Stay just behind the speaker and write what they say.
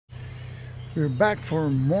We're back for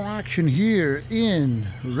more action here in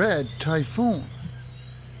Red Typhoon.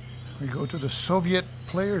 We go to the Soviet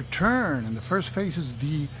player turn, and the first phase is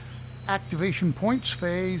the activation points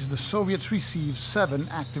phase. The Soviets received 7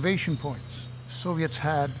 activation points. The Soviets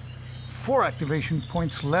had 4 activation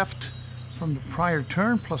points left from the prior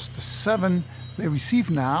turn, plus the 7 they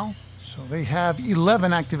receive now. So they have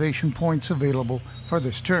 11 activation points available for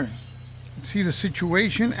this turn. You can see the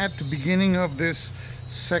situation at the beginning of this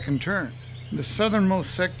second turn. In the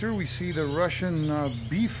southernmost sector, we see the Russian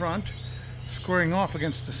B front squaring off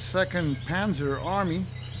against the 2nd Panzer Army.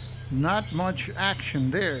 Not much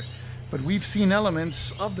action there, but we've seen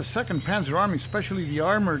elements of the 2nd Panzer Army, especially the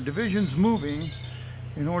armored divisions, moving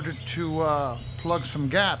in order to plug some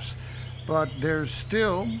gaps. But there's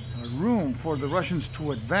still room for the Russians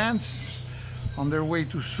to advance on their way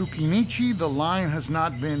to Sukinichi. The line has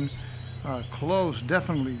not been closed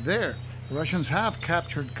definitely there. The Russians have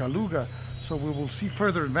captured Kaluga, so we will see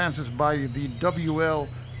further advances by the WL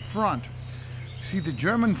front. See, the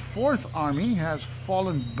German 4th Army has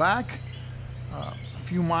fallen back a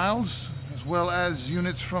few miles, as well as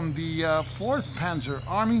units from the 4th Panzer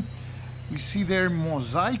Army. We see their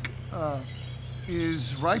Mosaic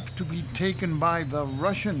is ripe to be taken by the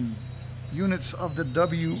Russian units of the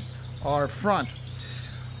WR front.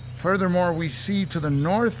 Furthermore, we see to the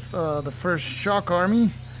north the 1st Shock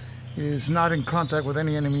Army is not in contact with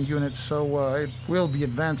any enemy units, so it will be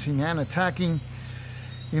advancing and attacking.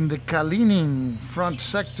 In the Kalinin front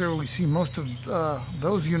sector, we see most of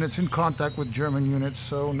those units in contact with German units,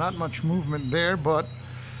 so not much movement there, but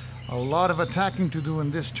a lot of attacking to do in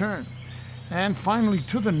this turn. And finally,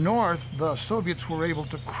 to the north, the Soviets were able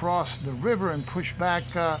to cross the river and push back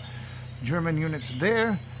German units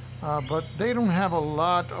there, but they don't have a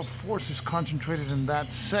lot of forces concentrated in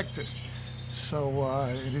that sector. So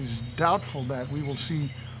it is doubtful that we will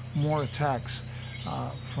see more attacks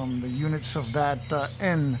from the units of that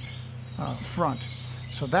N front.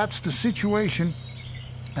 So that's the situation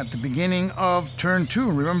at the beginning of turn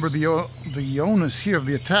 2. Remember, the onus here of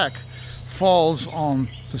the attack falls on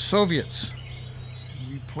the Soviets.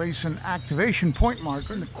 We place an activation point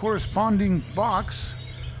marker in the corresponding box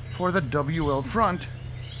for the WL front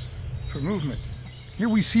for movement. Here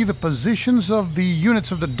we see the positions of the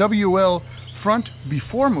units of the WL front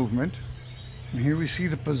before movement. And here we see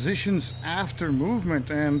the positions after movement,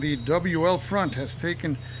 and the WL front has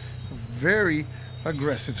taken a very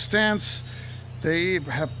aggressive stance. They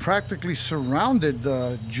have practically surrounded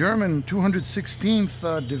the German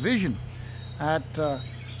 216th Division at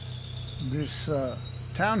this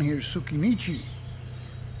town here, Sukinichi.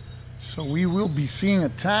 So we will be seeing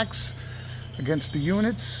attacks against the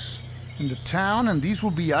units in the town, and these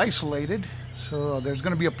will be isolated. So there's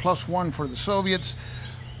going to be a +1 for the Soviets.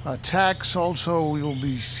 Attacks also we will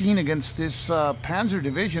be seen against this Panzer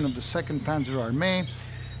Division of the 2nd Panzer Armee,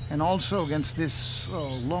 and also against this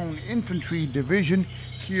lone infantry division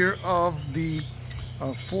here of the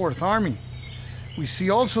 4th Army. We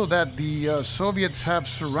see also that the Soviets have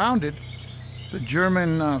surrounded the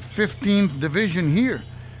German 15th Division here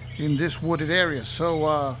in this wooded area.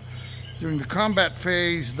 So during the combat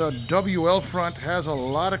phase, the WL front has a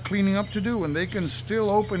lot of cleaning up to do, and they can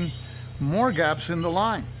still open more gaps in the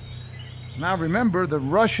line. Now remember, the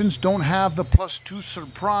Russians don't have the +2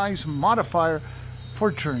 surprise modifier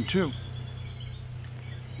for turn 2.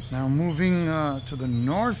 Now moving to the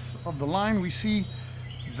north of the line, we see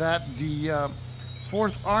that the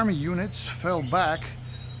 4th Army units fell back,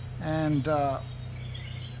 and the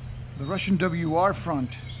Russian WR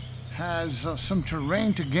front has some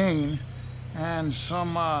terrain to gain and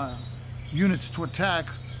some units to attack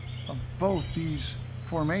of both these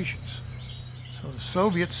formations. So the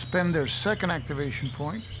Soviets spend their 2nd activation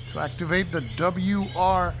point to activate the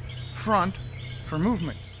WR front for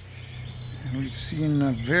movement. And we've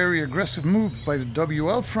seen very aggressive moves by the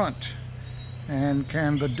WL front. And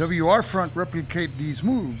can the WR front replicate these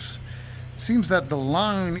moves? It seems that the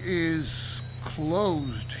line is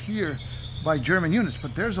closed here by German units,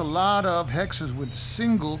 but there's a lot of hexes with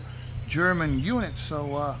single German units,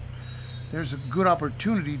 so there's a good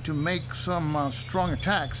opportunity to make some strong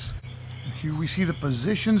attacks. Here we see the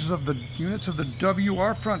positions of the units of the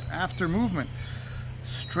WR front after movement.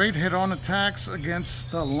 Straight head-on attacks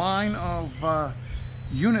against the line of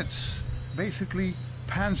units, basically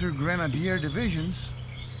Panzer Grenadier divisions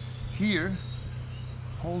here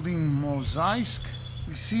holding Mosaic.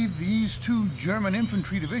 We see these 2 German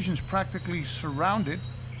infantry divisions practically surrounded,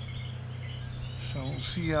 so we'll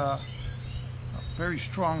see a very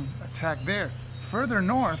strong attack there. Further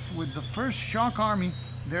north, with the 1st Shock Army,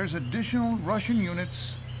 there's additional Russian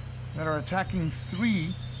units that are attacking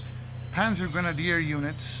 3 Panzer Grenadier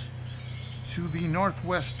units to the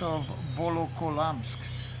northwest of Volokolamsk.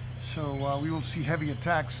 So we will see heavy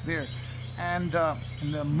attacks there. And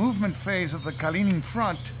in the movement phase of the Kalinin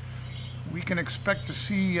front, we can expect to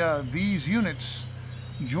see these units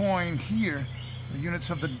join here, the units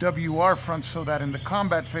of the WR front, so that in the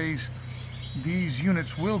combat phase, these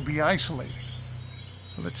units will be isolated.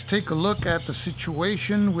 So let's take a look at the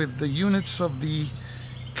situation with the units of the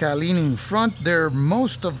Kalinin front.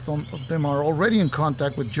 Most of them are already in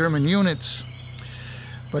contact with German units,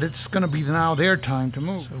 but it's going to be now their time to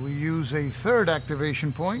move. So we use a third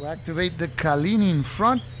activation point to activate the Kalinin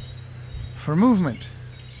front for movement.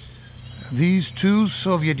 These two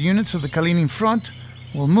Soviet units of the Kalinin front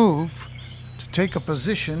will move to take a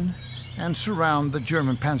position and surround the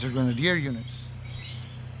German Panzer Grenadier units.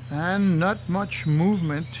 And not much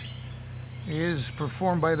movement is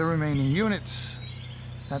performed by the remaining units.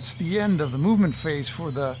 That's the end of the movement phase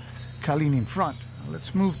for the Kalinin front. Now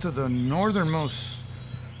let's move to the northernmost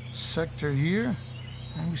sector here,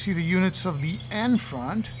 and we see the units of the N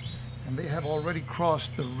front, and they have already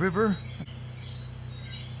crossed the river.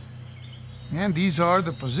 And these are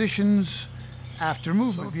the positions after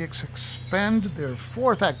movement. Soviets expend their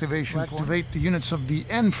fourth activation to activate the units of the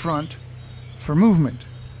N front for movement.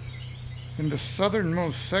 In the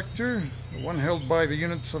southernmost sector, the one held by the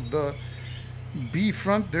units of the B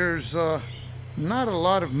front, there's not a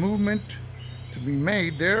lot of movement to be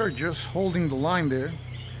made. They're just holding the line there.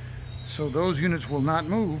 So those units will not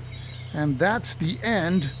move. And that's the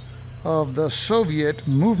end of the Soviet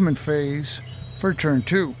movement phase for turn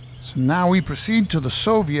 2. So now we proceed to the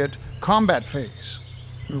Soviet combat phase.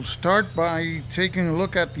 We'll start by taking a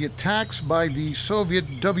look at the attacks by the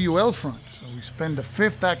Soviet WL front. So we spend a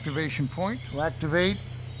fifth activation point to activate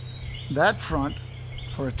that front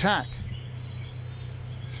for attack.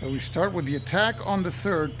 So we start with the attack on the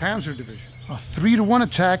 3rd Panzer Division. A 3-to-1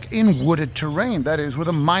 attack in wooded terrain, that is with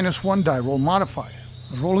a -1 die roll modifier.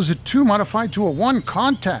 The roll is a 2 modified to a 1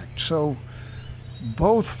 contact, so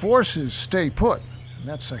both forces stay put.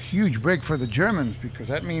 That's a huge break for the Germans, because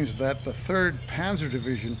that means that the 3rd Panzer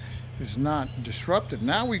Division is not disrupted.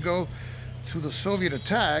 Now we go to the Soviet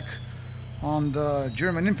attack on the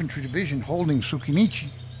German Infantry Division holding Sukhinichi.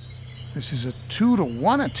 This is a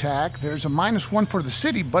 2-to-1 attack. There's a -1 for the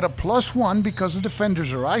city, but a +1 because the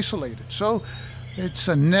defenders are isolated. So it's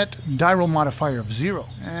a net die roll modifier of 0.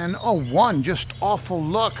 And a 1, just awful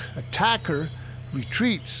luck. Attacker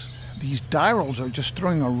retreats. These die rolls are just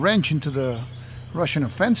throwing a wrench into the Russian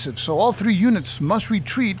offensive, so all 3 units must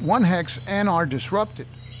retreat 1 hex and are disrupted.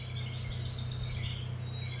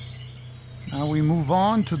 Now we move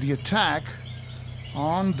on to the attack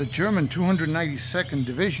on the German 292nd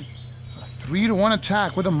Division. A 3-to-1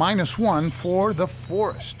 attack with a -1 for the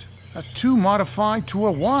forest. A 2 modified to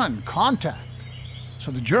a 1 contact.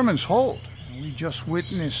 So the Germans hold. We just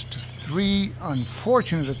witnessed 3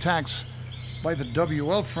 unfortunate attacks by the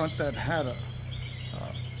WL front that had a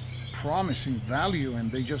promising value,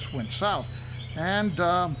 and they just went south. And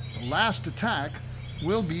the last attack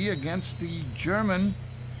will be against the German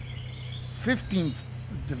 15th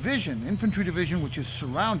Division, Infantry Division, which is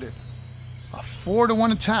surrounded. A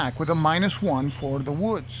 4-to-1 attack with a -1 for the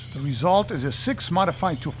woods. The result is a 6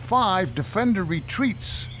 modified to 5. Defender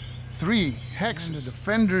retreats 3 hexes. And the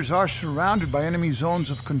defenders are surrounded by enemy zones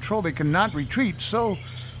of control. They cannot retreat, so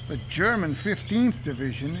the German 15th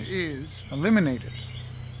Division is eliminated.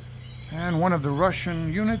 And one of the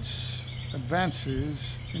Russian units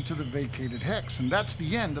advances into the vacated hex. And that's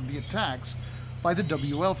the end of the attacks by the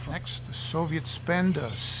WL front. Next, the Soviets spend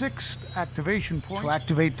a 6th activation point to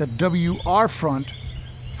activate the WR front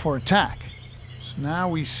for attack. So now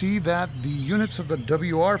we see that the units of the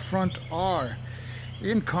WR front are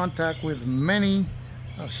in contact with many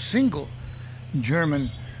single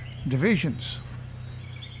German divisions.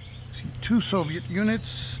 See 2 Soviet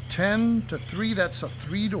units, 10-3, that's a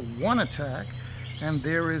 3-to-1 attack, and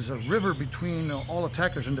there is a river between all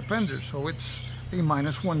attackers and defenders, so it's a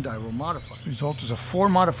 -1 die roll modifier. Result is a 4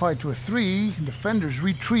 modified to a 3. Defenders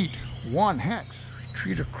retreat 1 hex.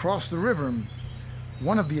 Retreat across the river.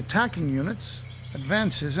 One of the attacking units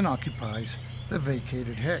advances and occupies the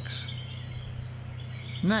vacated hex.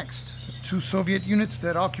 Next, the 2 Soviet units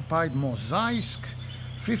that occupied Mozaisk,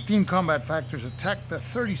 15 combat factors, attacked the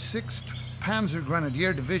 36th Panzer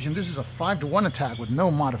Grenadier Division. This is a 5-to-1 attack with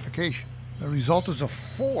no modification. The result is a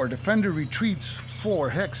 4. Defender retreats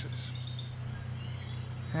 4 hexes.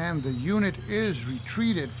 And the unit is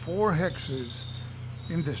retreated 4 hexes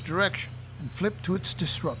in this direction and flipped to its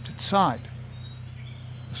disrupted side.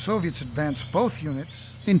 The Soviets advance both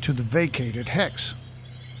units into the vacated hex.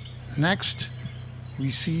 Next, we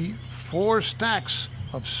see 4 stacks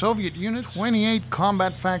of Soviet units, 28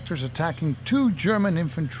 combat factors attacking 2 German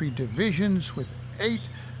infantry divisions with 8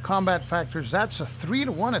 combat factors. That's a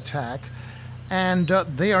 3-to-1 attack, and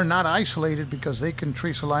they are not isolated because they can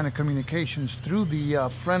trace a line of communications through the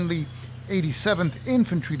friendly 87th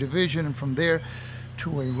Infantry Division, and from there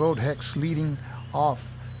to a road hex leading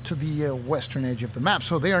off to the western edge of the map.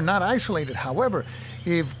 So they are not isolated. However,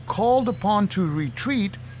 if called upon to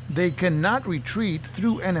retreat, they cannot retreat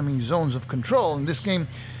through enemy zones of control. In this game,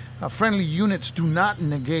 friendly units do not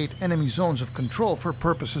negate enemy zones of control for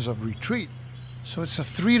purposes of retreat. So it's a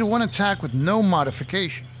 3-to-1 attack with no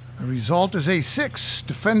modification. The result is a 6.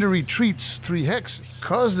 Defender retreats 3 hexes.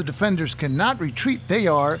 Because the defenders cannot retreat, they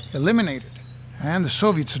are eliminated, and the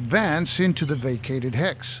Soviets advance into the vacated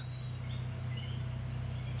hex.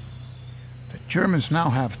 The Germans now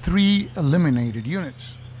have 3 eliminated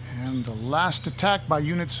units. And the last attack by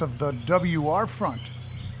units of the WR front.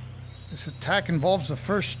 This attack involves the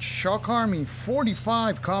 1st Shock Army,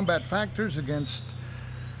 45 combat factors against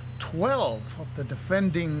 12 of the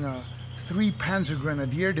defending 3 Panzer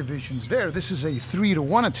Grenadier divisions there. This is a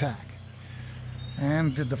 3-to-1 attack.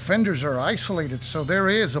 And the defenders are isolated, so there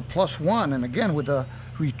is a +1. And again, with a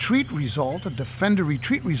retreat result, a defender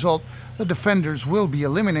retreat result, the defenders will be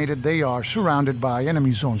eliminated. They are surrounded by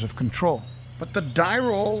enemy zones of control. But the die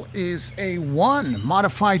roll is a 1,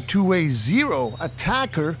 modified to a 0.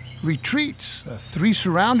 Attacker retreats. The 3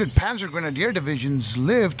 surrounded Panzer Grenadier divisions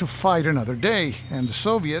live to fight another day, and the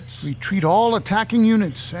Soviets retreat all attacking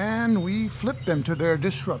units, and we flip them to their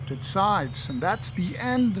disrupted sides. And that's the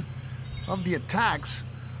end of the attacks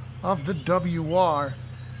of the WR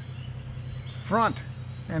front.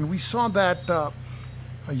 And we saw that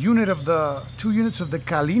a unit of the 2 units of the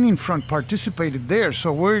Kalinin front participated there,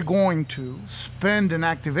 so we're going to spend an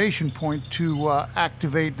activation point to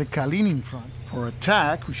activate the Kalinin front. For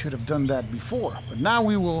attack, we should have done that before, but now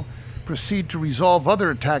we will proceed to resolve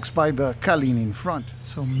other attacks by the Kalinin front.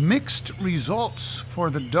 So mixed results for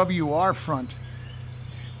the WR front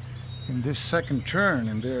in this second turn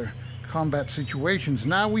in their combat situations.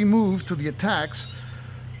 Now we move to the attacks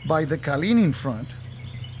by the Kalinin front.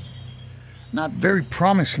 Not very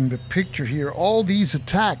promising, the picture here. All these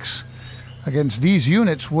attacks against these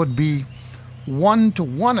units would be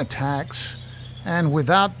 1-to-1 attacks, and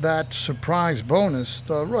without that surprise bonus,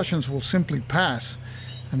 the Russians will simply pass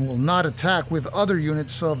and will not attack with other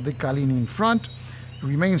units of the Kalinin front. It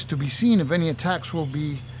remains to be seen if any attacks will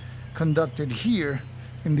be conducted here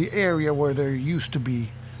in the area where there used to be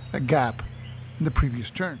a gap in the previous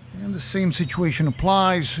turn. And the same situation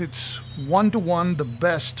applies. It's 1-to-1, the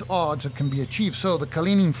best odds that can be achieved. So the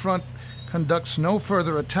Kalinin front conducts no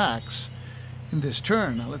further attacks in this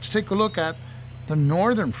turn. Now let's take a look at the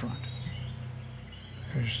northern front.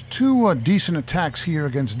 There's 2 decent attacks here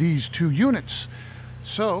against these 2 units.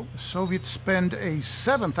 So the Soviets spend a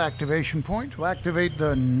 7th activation point to activate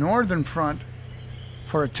the northern front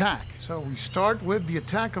for attack. So we start with the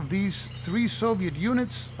attack of these 3 Soviet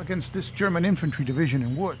units against this German infantry division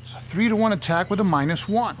in woods. A 3-to-1 attack with a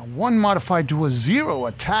 -1. A 1 modified to a 0.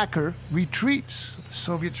 Attacker retreats. So the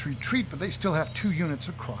Soviets retreat, but they still have 2 units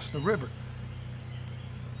across the river.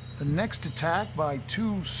 The next attack by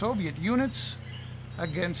 2 Soviet units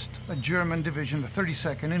against a German division, the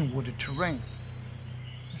 32nd, in wooded terrain.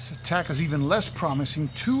 This attack is even less promising,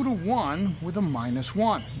 2-to-1 with a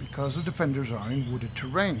 -1, because the defenders are in wooded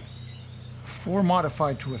terrain. 4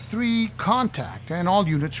 modified to a 3, contact, and all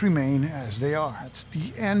units remain as they are. That's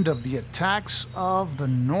the end of the attacks of the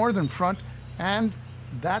northern front, and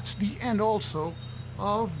that's the end also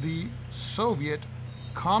of the Soviet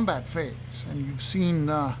combat phase. And you've seen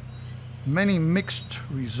many mixed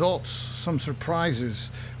results, some surprises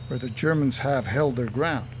where the Germans have held their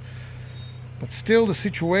ground. But still, the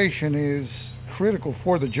situation is critical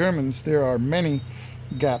for the Germans. There are many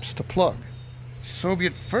gaps to plug.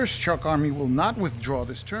 Soviet 1st Shock Army will not withdraw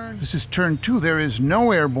this turn. This is turn 2. There is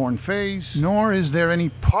no airborne phase, nor is there any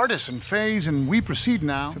partisan phase, and we proceed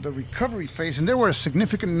now to the recovery phase. And there were a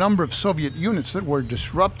significant number of Soviet units that were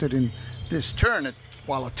disrupted in this turn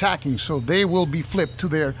while attacking, so they will be flipped to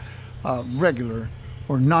their regular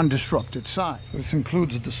or non-disrupted side. This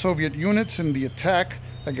includes the Soviet units in the attack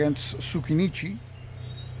against Sukinichi,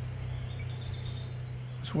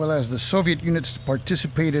 as well as the Soviet units that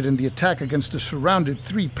participated in the attack against the surrounded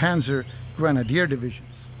 3 Panzer Grenadier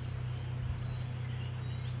divisions.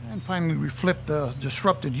 And finally, we flip the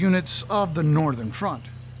disrupted units of the northern front.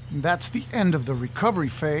 And that's the end of the recovery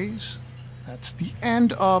phase. That's the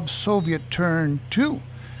end of Soviet turn 2.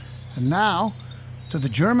 And now to the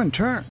German turn.